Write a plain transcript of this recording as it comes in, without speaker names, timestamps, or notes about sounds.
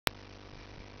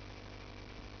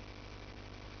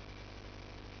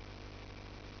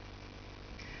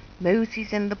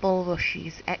Moses and the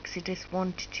bulrushes, Exodus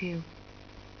 1-2.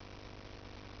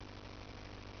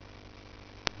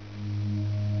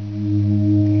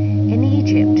 In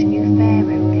Egypt, a new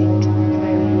pharaoh came to the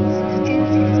throne. Since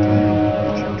Joseph's time,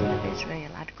 the children of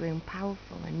Israel had grown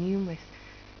powerful and numerous,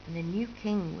 and the new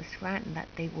king was frightened that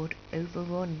they would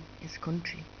overrun his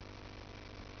country.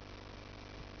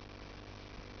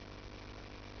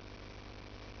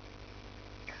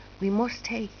 We must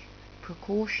take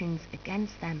precautions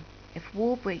against them. If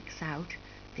war breaks out,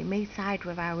 they may side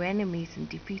with our enemies and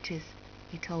defeat us,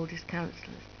 he told his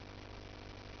counselors.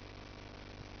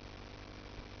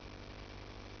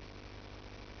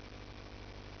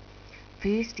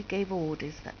 First he gave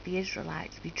orders that the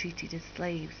Israelites be treated as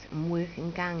slaves and work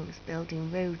in gangs building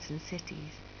roads and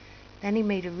cities. Then he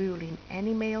made a ruling: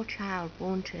 any male child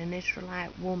born to an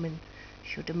Israelite woman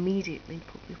should immediately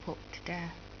be put to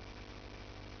death.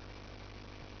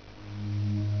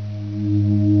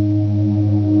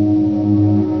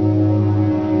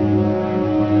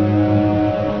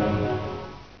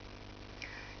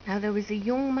 Now there was a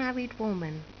young married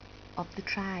woman of the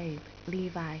tribe,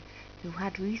 Levi, who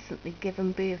had recently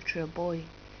given birth to a boy.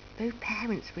 Both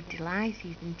parents were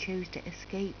delighted and chose to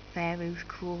escape Pharaoh's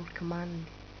cruel command.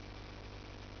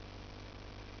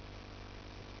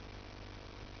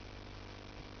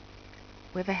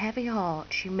 With a heavy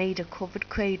heart she made a covered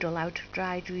cradle out of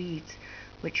dried reeds,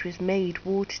 which was made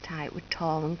watertight with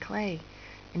tar and clay,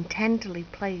 and tenderly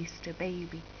placed her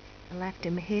baby and left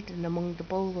him hidden among the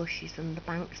bulrushes on the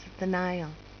banks of the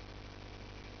Nile.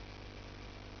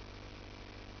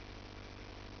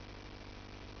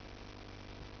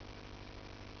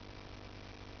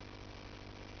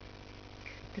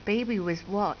 The baby was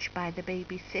watched by the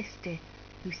baby's sister,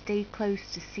 who stayed close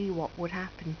to see what would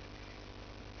happen.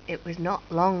 It was not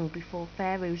long before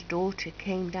Pharaoh's daughter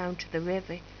came down to the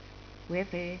river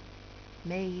with her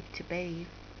maid to bathe.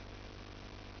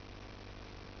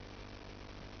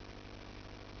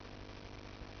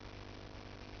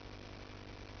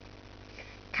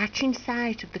 Catching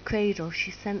sight of the cradle,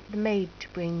 she sent the maid to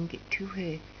bring it to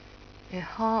her. Her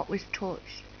heart was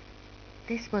touched.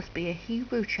 "This must be a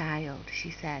Hebrew child,"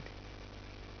 she said.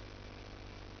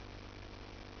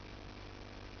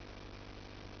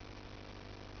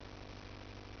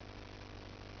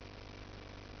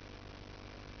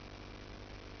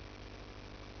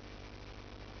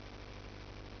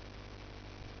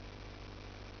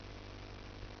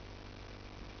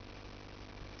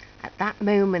 At that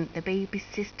moment the baby's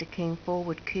sister came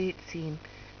forward curtsying,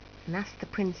 and asked the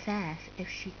princess if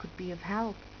she could be of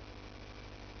help.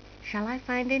 "Shall I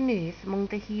find a nurse among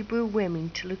the Hebrew women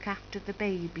to look after the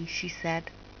baby?" she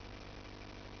said.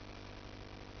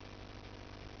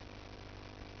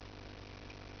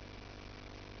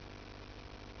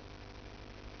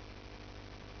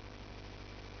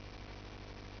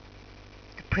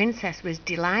 The princess was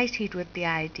delighted with the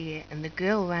idea, and the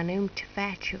girl ran home to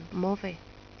fetch her mother,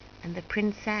 and the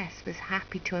princess was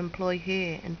happy to employ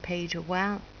her and paid her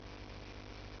well.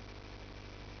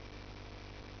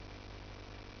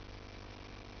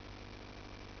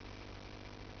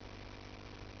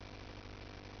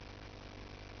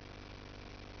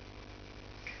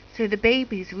 So the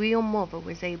baby's real mother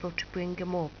was able to bring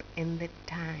him up in the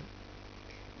time.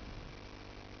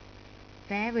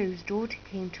 Pharaoh's daughter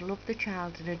came to love the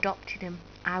child and adopted him.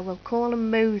 "I will call him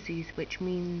Moses," which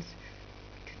means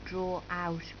to draw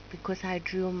out, "because I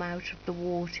drew him out of the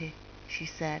water," she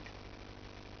said.